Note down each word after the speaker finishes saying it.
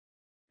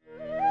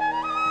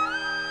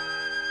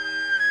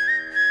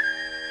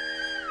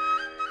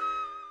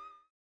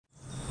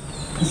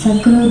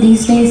Sadhguru,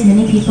 these days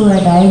many people are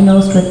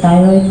diagnosed with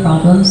thyroid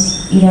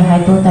problems, either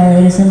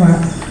hypothyroidism or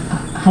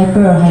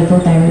hyper or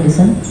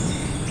hypothyroidism.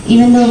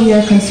 Even though we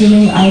are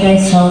consuming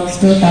iodized salt,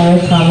 still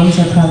thyroid problems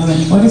are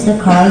prevalent. What is the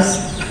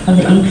cause of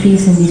the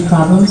increase in these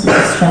problems? Is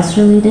it stress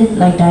related,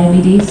 like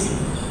diabetes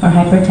or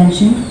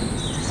hypertension?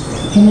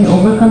 Can we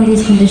overcome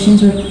these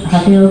conditions with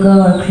hatha yoga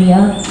or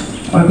kriya,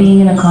 or being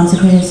in a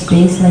consecrated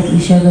space like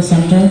Isha the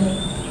center?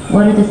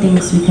 What are the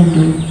things we can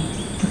do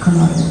to come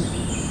out of it?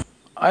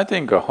 I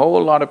think a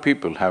whole lot of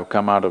people have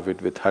come out of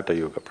it with hatha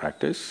yoga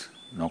practice,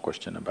 no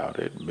question about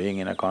it. Being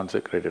in a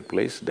consecrated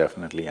place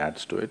definitely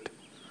adds to it.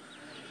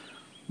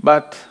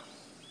 But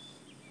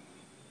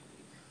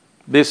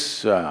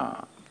this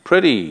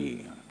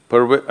pretty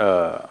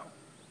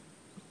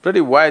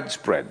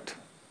widespread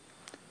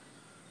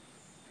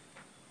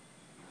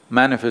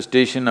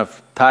manifestation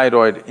of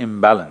thyroid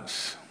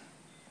imbalance.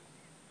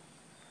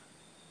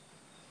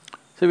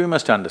 So we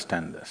must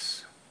understand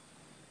this.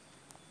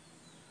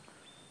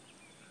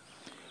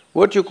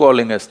 What you're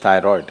calling as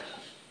thyroid,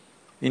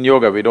 in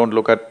yoga we don't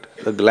look at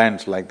the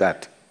glands like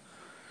that.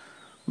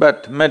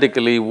 But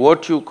medically,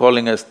 what you're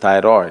calling as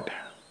thyroid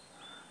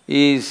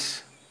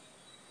is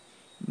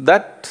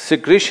that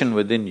secretion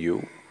within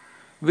you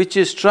which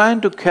is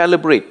trying to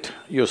calibrate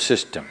your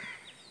system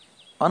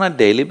on a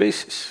daily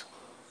basis.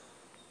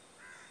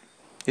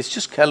 It's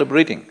just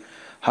calibrating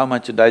how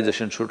much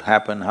digestion should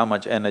happen, how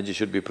much energy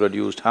should be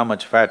produced, how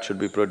much fat should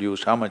be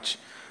produced, how much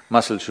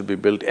muscle should be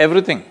built,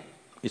 everything.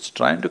 It's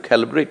trying to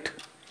calibrate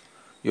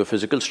your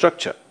physical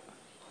structure.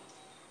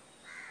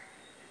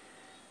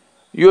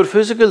 Your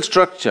physical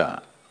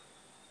structure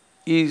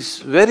is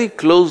very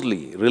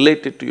closely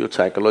related to your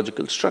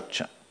psychological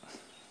structure.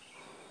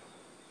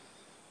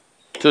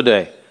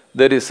 Today,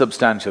 there is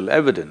substantial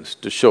evidence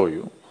to show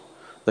you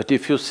that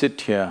if you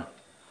sit here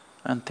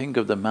and think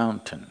of the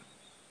mountain,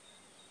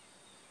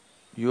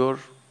 your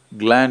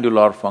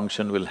glandular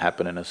function will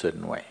happen in a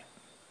certain way.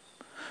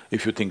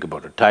 If you think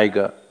about a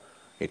tiger,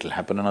 it'll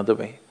happen another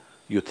way.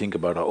 You think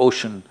about an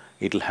ocean,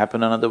 it'll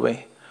happen another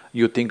way.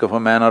 You think of a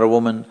man or a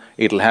woman,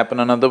 it'll happen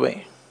another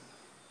way.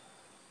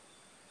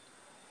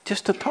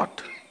 Just a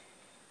thought,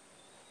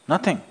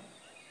 nothing.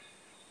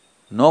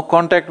 No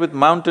contact with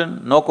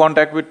mountain, no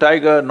contact with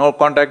tiger, no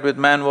contact with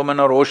man, woman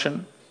or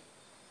ocean.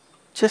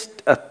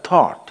 Just a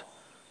thought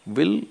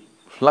will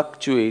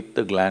fluctuate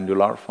the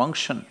glandular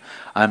function.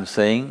 I'm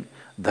saying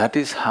that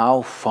is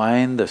how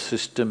fine the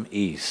system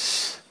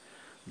is,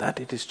 that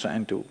it is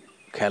trying to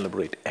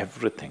calibrate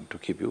everything to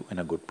keep you in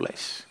a good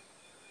place.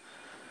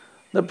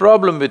 The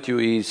problem with you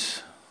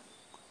is,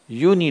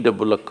 you need a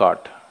bullock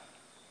cart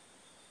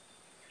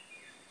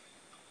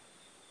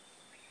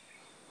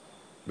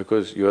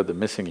because you are the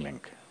missing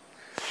link.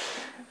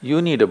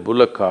 You need a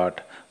bullock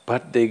cart,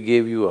 but they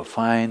gave you a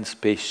fine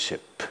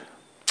spaceship.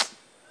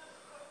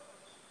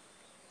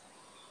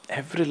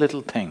 Every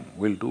little thing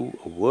will do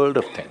a world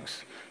of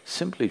things.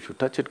 Simply if you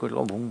touch it,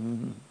 go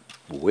boom,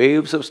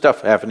 waves of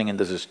stuff happening in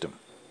the system.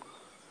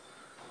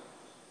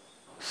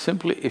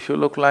 Simply if you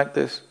look like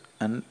this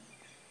and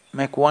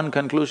make one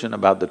conclusion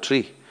about the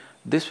tree,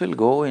 this will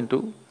go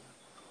into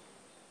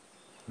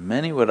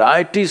many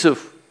varieties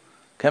of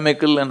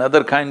chemical and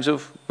other kinds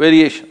of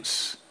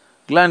variations.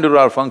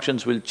 Glandular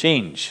functions will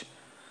change.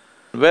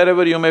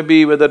 Wherever you may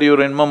be, whether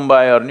you're in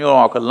Mumbai or New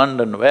York or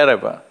London,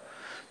 wherever,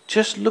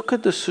 just look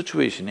at the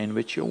situation in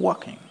which you're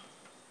walking.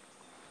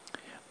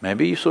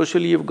 Maybe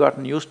socially you've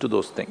gotten used to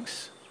those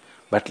things,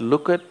 but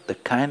look at the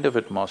kind of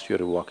atmosphere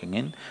you're walking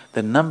in,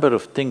 the number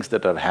of things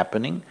that are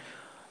happening,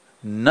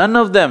 none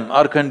of them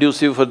are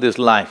conducive for this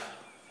life.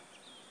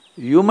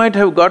 You might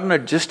have gotten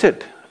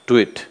adjusted to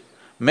it.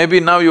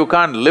 Maybe now you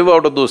can't live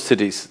out of those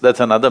cities,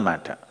 that's another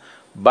matter.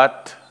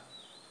 But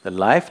the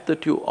life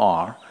that you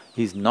are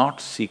is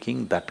not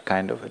seeking that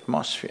kind of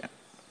atmosphere.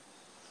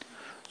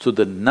 So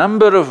the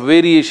number of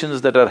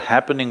variations that are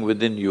happening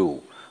within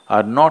you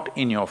are not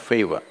in your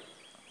favor.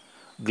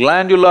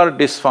 Glandular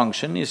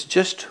dysfunction is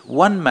just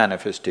one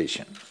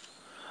manifestation.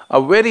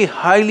 A very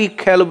highly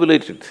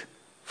calibrated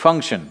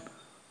function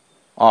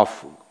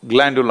of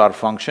glandular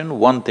function,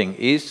 one thing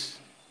is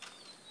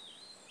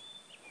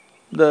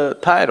the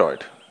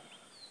thyroid.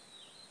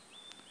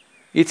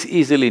 It's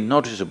easily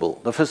noticeable.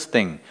 The first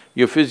thing,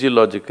 your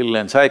physiological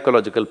and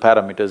psychological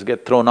parameters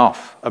get thrown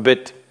off a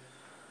bit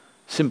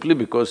simply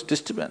because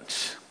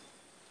disturbance.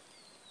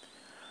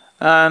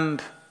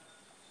 And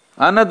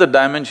another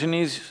dimension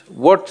is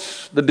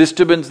what's the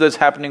disturbance that's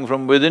happening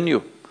from within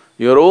you,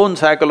 your own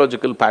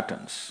psychological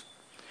patterns.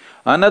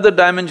 Another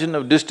dimension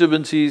of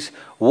disturbance is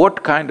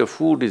what kind of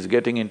food is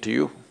getting into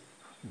you.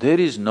 There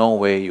is no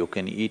way you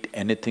can eat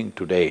anything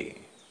today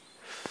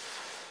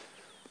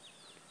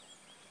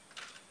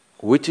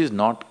which is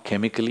not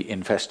chemically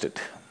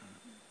infested.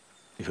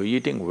 If you're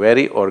eating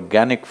very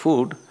organic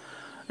food,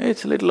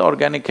 it's little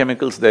organic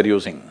chemicals they're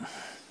using.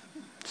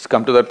 It's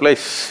come to that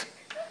place.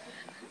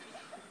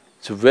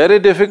 It's very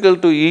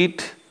difficult to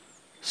eat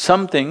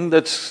something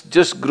that's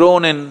just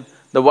grown in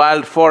the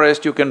wild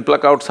forest. You can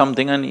pluck out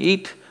something and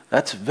eat.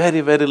 That's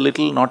very, very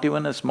little, not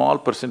even a small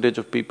percentage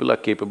of people are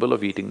capable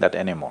of eating that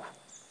anymore.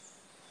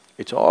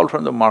 It's all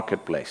from the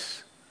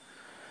marketplace.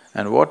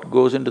 And what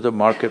goes into the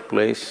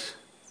marketplace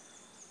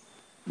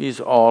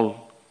is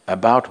all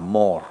about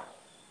more,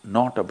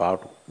 not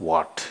about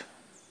what.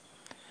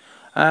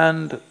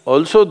 And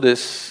also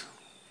this,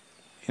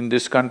 in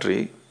this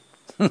country,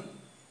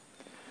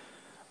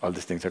 all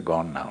these things are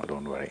gone now,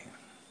 don't worry.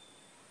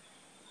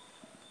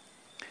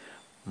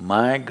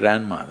 My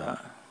grandmother,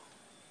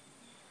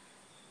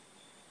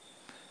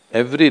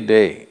 every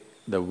day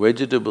the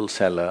vegetable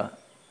seller,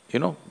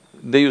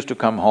 they used to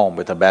come home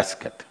with a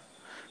basket.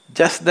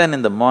 Just then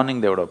in the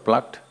morning they would have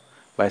plucked,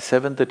 by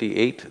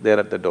 7:38 they're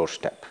at the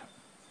doorstep.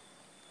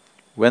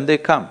 When they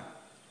come,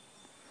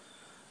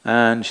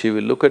 and she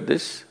will look at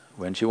this,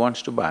 when she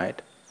wants to buy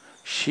it,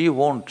 she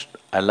won't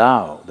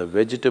allow the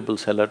vegetable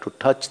seller to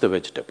touch the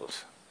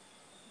vegetables.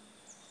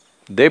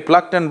 They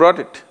plucked and brought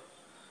it.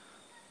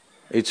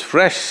 It's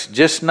fresh,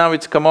 just now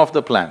it's come off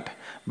the plant.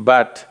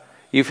 But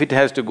if it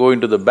has to go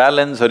into the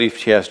balance or if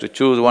she has to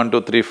choose 1,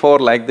 2, 3, 4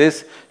 like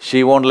this,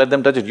 she won't let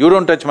them touch it. You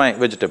don't touch my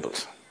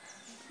vegetables.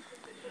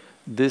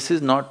 This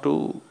is not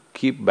to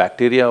keep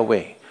bacteria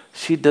away.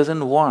 She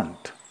doesn't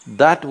want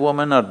that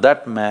woman or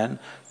that man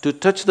to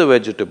touch the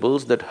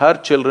vegetables that her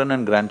children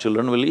and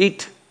grandchildren will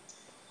eat.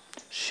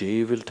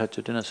 She will touch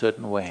it in a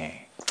certain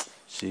way.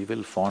 She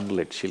will fondle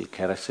it, she'll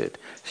caress it,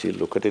 she'll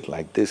look at it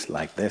like this,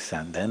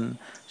 and then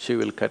she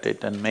will cut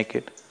it and make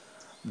it.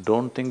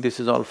 Don't think this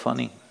is all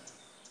funny.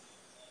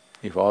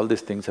 If all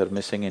these things are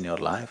missing in your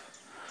life,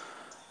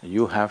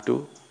 you have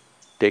to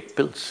take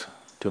pills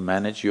to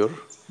manage your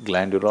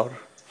glandular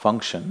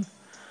function,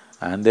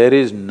 and there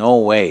is no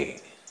way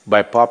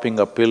by popping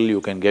a pill you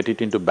can get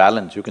it into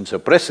balance, you can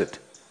suppress it.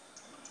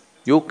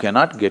 You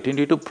cannot get it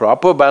into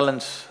proper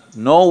balance,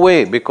 no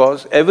way,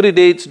 because every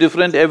day it's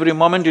different, every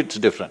moment it's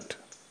different.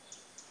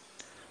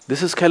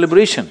 This is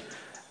calibration,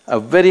 a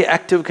very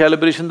active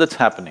calibration that's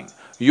happening.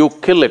 You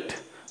kill it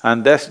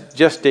and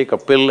just take a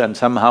pill and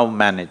somehow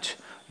manage.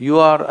 You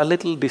are a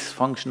little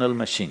dysfunctional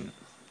machine.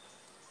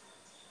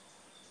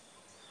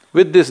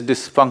 With this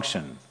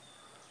dysfunctional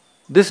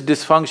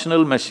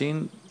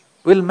machine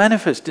will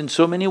manifest in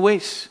so many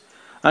ways,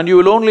 and you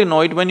will only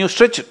know it when you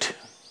stretch it.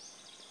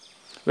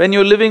 When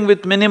you're living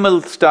with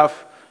minimal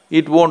stuff,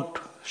 it won't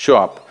show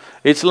up.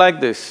 It's like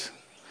this.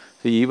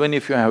 See, even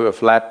if you have a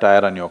flat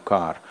tire on your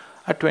car,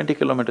 at 20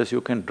 kilometers you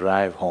can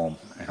drive home,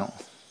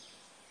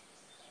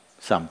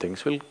 Some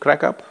things will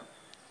crack up,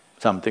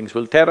 some things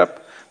will tear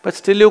up, but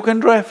still you can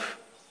drive.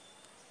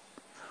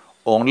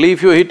 Only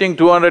if you're hitting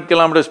 200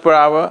 kilometers per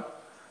hour,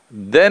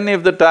 then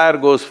if the tire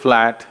goes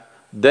flat,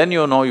 then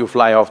you know you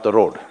fly off the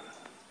road.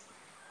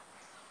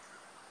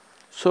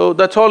 So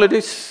that's all it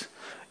is.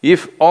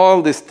 If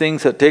all these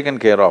things are taken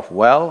care of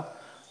well,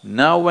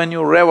 now when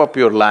you rev up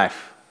your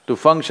life to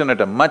function at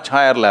a much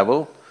higher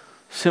level,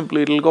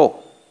 simply it'll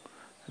go.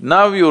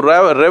 Now you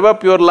rev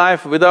up your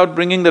life without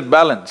bringing that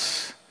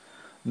balance,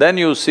 then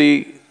you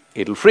see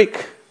it'll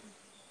freak.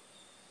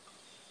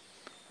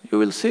 You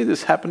will see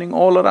this happening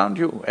all around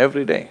you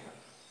every day.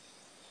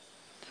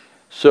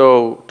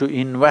 So, to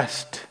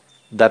invest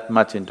that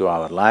much into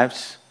our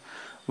lives,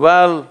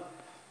 well,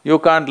 you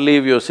can't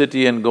leave your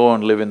city and go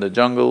and live in the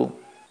jungle.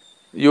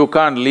 You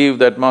can't leave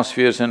the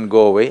atmospheres and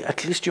go away.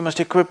 At least you must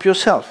equip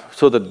yourself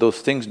so that those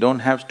things don't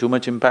have too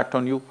much impact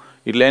on you.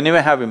 It'll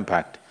anyway have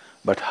impact,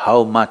 but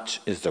how much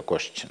is the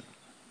question?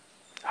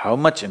 How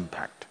much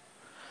impact?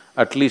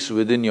 At least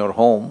within your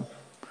home,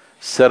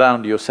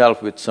 surround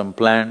yourself with some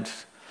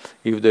plants.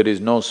 If there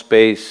is no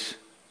space,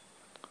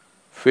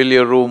 fill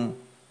your room.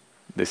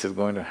 This is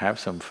going to have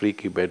some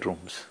freaky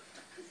bedrooms.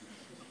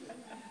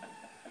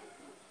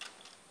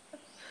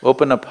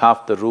 Open up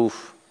half the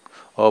roof.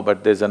 Oh,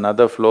 but there's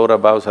another floor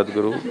above,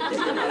 Sadhguru.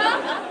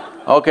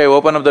 Okay,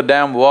 open up the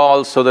damn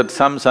walls so that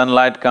some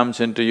sunlight comes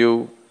into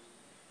you.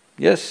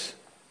 Yes.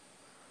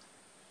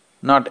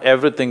 Not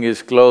everything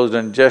is closed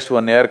and just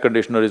one air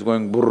conditioner is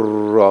going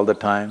brrrr all the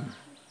time.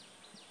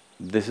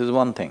 This is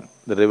one thing,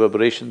 the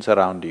reverberations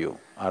around you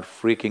are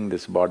freaking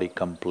this body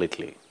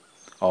completely,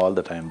 all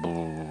the time,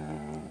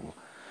 brrrr.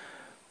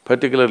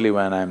 Particularly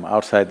when I'm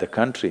outside the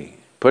country,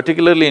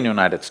 particularly in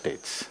United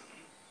States.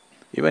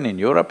 Even in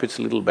Europe it's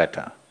a little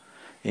better.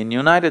 In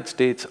United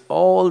States,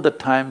 all the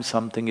time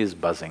something is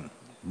buzzing,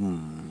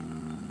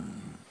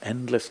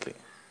 endlessly.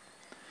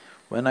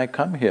 When I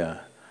come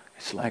here,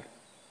 it's like,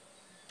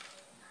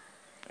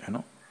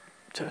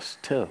 just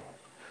still,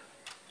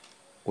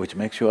 which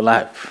makes you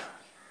alive.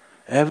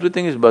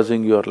 Everything is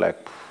buzzing, you're like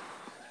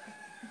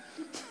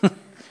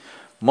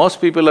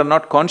Most people are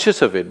not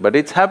conscious of it, but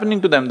it's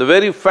happening to them. The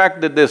very fact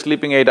that they're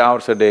sleeping 8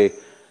 hours a day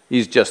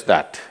is just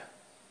that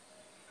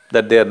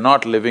they are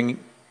not living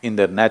in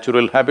their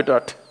natural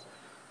habitat.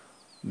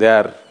 They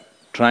are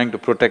trying to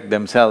protect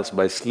themselves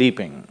by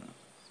sleeping.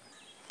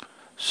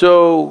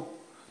 So,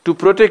 to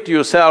protect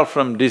yourself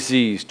from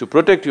disease, to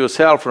protect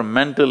yourself from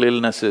mental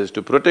illnesses,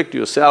 to protect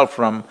yourself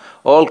from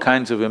all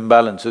kinds of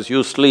imbalances,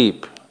 you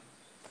sleep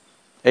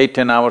 8,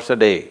 10 hours a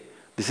day.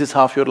 This is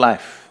half your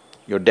life,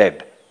 you're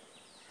dead.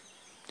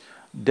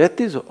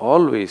 Death is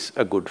always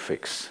a good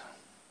fix.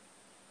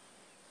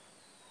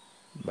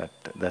 But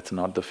that's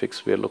not the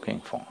fix we are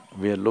looking for.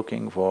 We are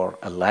looking for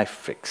a life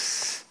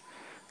fix,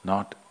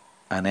 not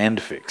an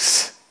end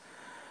fix.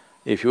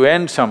 If you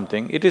end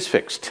something, it is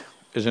fixed,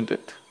 isn't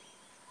it?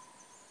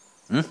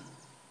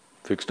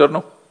 Fixed or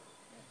no?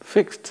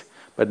 Fixed,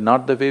 but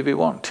not the way we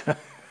want.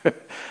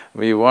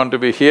 We want to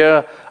be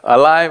here,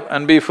 alive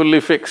and be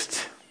fully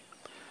fixed.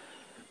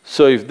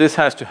 So if this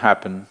has to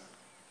happen,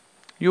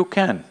 you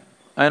can.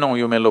 I know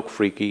you may look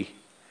freaky,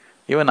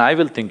 even I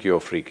will think you're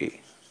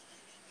freaky.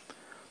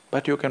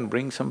 But you can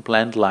bring some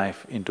plant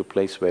life into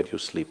place where you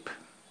sleep.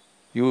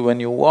 When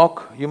you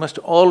walk, you must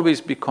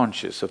always be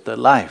conscious of the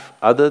life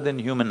other than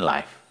human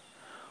life.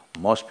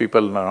 Most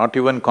people are not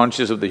even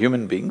conscious of the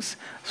human beings,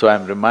 so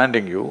I'm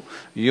reminding you,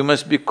 you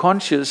must be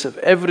conscious of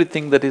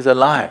everything that is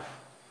alive.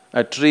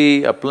 A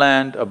tree, a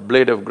plant, a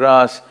blade of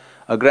grass,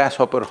 a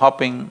grasshopper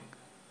hopping,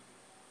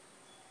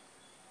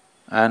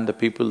 and the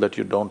people that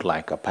you don't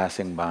like are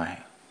passing by.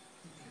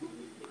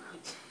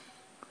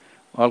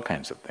 All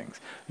kinds of things.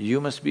 You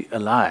must be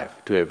alive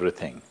to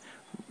everything.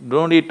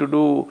 Don't need to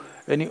do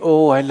any,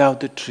 oh, I love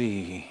the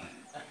tree.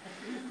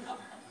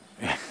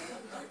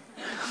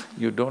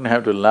 You don't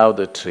have to love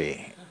the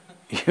tree.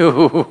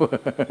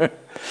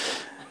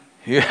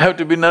 You have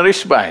to be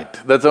nourished by it.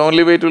 That's the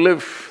only way to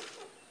live.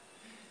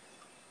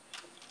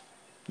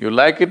 You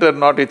like it or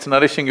not, it's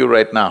nourishing you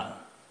right now.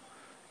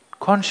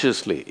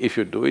 Consciously, if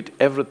you do it,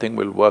 everything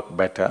will work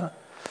better.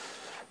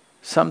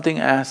 Something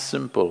as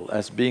simple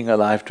as being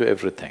alive to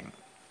everything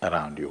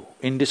around you,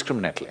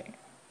 indiscriminately,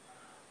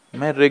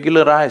 may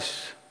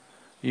regularize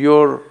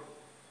your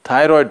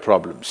thyroid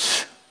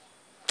problems.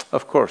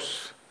 Of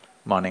course,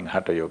 morning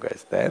hatha yoga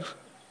is there,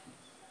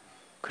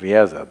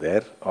 kriyas are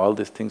there, all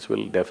these things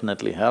will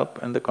definitely help,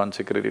 and the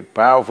consecrated,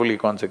 powerfully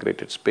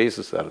consecrated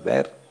spaces are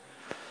there.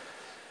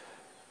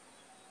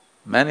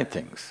 Many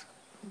things.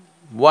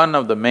 One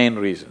of the main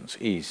reasons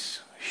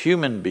is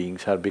human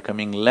beings are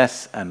becoming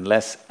less and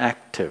less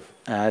active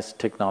as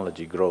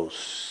technology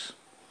grows.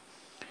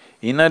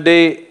 In a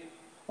day,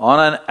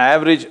 on an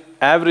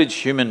average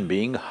human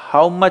being,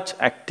 how much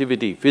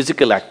activity,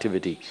 physical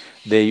activity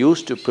they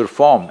used to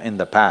perform in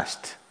the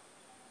past,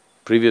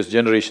 previous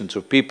generations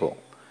of people,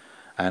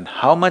 and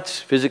how much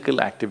physical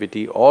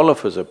activity all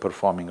of us are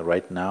performing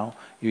right now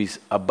is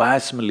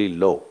abysmally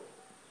low.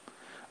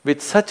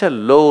 With such a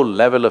low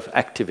level of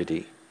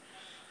activity,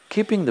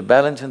 keeping the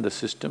balance in the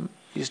system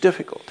is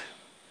difficult.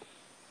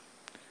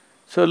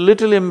 So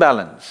little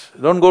imbalance,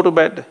 don't go to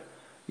bed.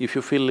 If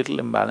you feel little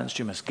imbalanced,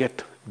 you must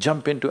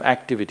jump into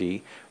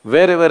activity.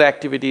 Wherever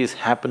activity is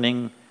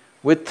happening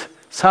with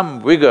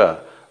some vigor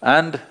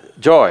and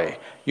joy,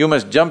 you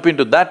must jump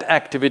into that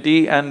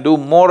activity and do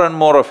more and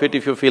more of it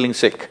if you're feeling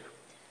sick.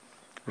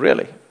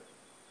 Really.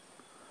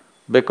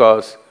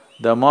 Because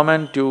the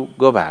moment you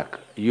go back,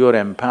 you're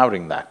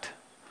empowering that.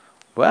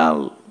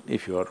 Well,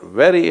 if you're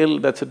very ill,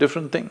 that's a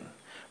different thing.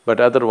 But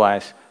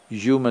otherwise,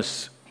 you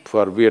must…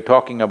 we are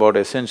talking about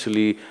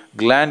essentially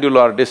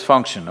glandular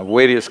dysfunction of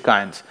various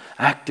kinds.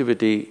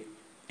 Activity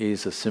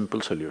is a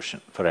simple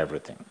solution for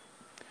everything.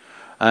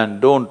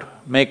 And don't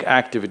make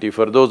activity,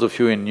 for those of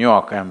you in New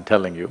York, I'm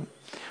telling you,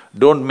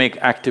 don't make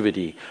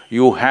activity,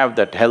 you have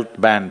that health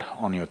band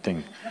on your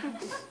thing.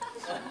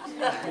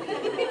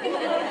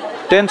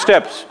 10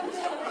 steps,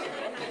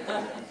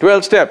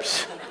 12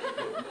 steps.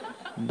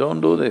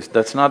 Don't do this,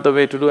 that's not the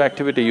way to do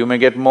activity, you may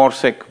get more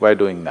sick by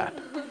doing that.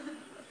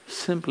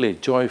 Simply,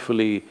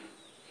 joyfully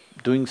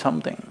doing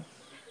something.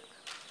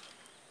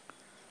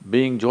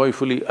 Being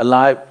joyfully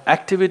alive.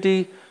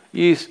 Activity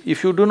is,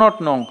 if you do not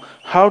know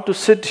how to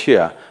sit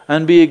here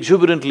and be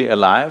exuberantly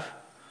alive,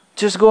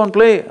 just go and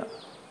play.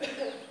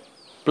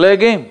 Play a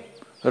game,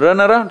 run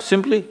around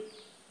simply.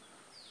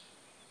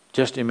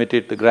 Just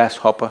imitate the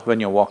grasshopper when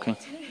you're walking.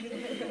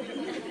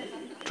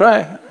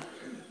 Try.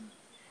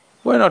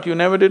 Why not? You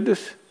never did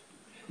this?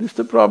 This is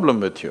the problem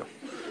with you.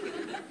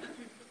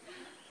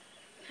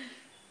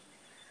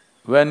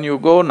 When you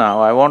go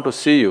now, I want to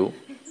see you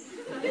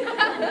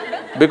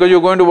because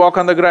you're going to walk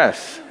on the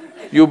grass.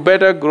 You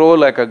better grow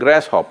like a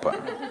grasshopper.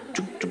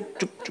 Chuk, chuk,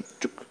 chuk, chuk,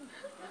 chuk.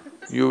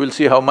 You will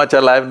see how much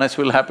aliveness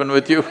will happen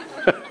with you.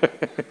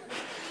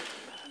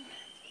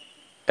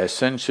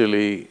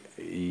 Essentially,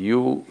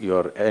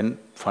 your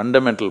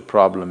fundamental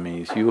problem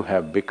is you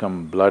have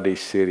become bloody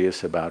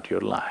serious about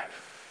your life.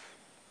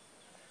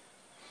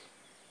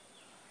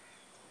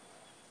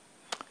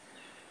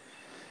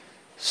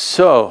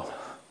 So,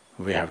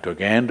 we have to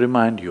again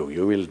remind you,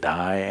 you will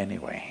die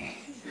anyway.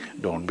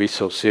 Don't be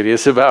so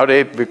serious about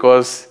it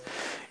because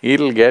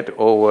it'll get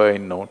over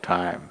in no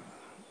time.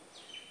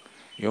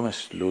 You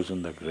must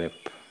loosen the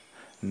grip.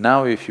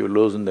 Now if you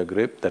loosen the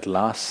grip, that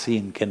last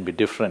scene can be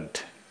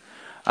different.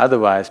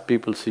 Otherwise,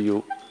 people see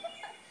you,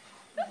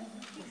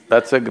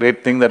 that's a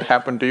great thing that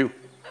happened to you.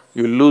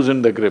 You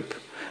loosen the grip.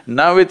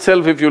 Now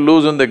itself if you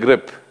loosen the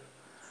grip,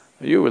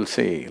 you will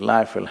see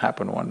life will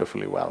happen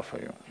wonderfully well for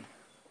you.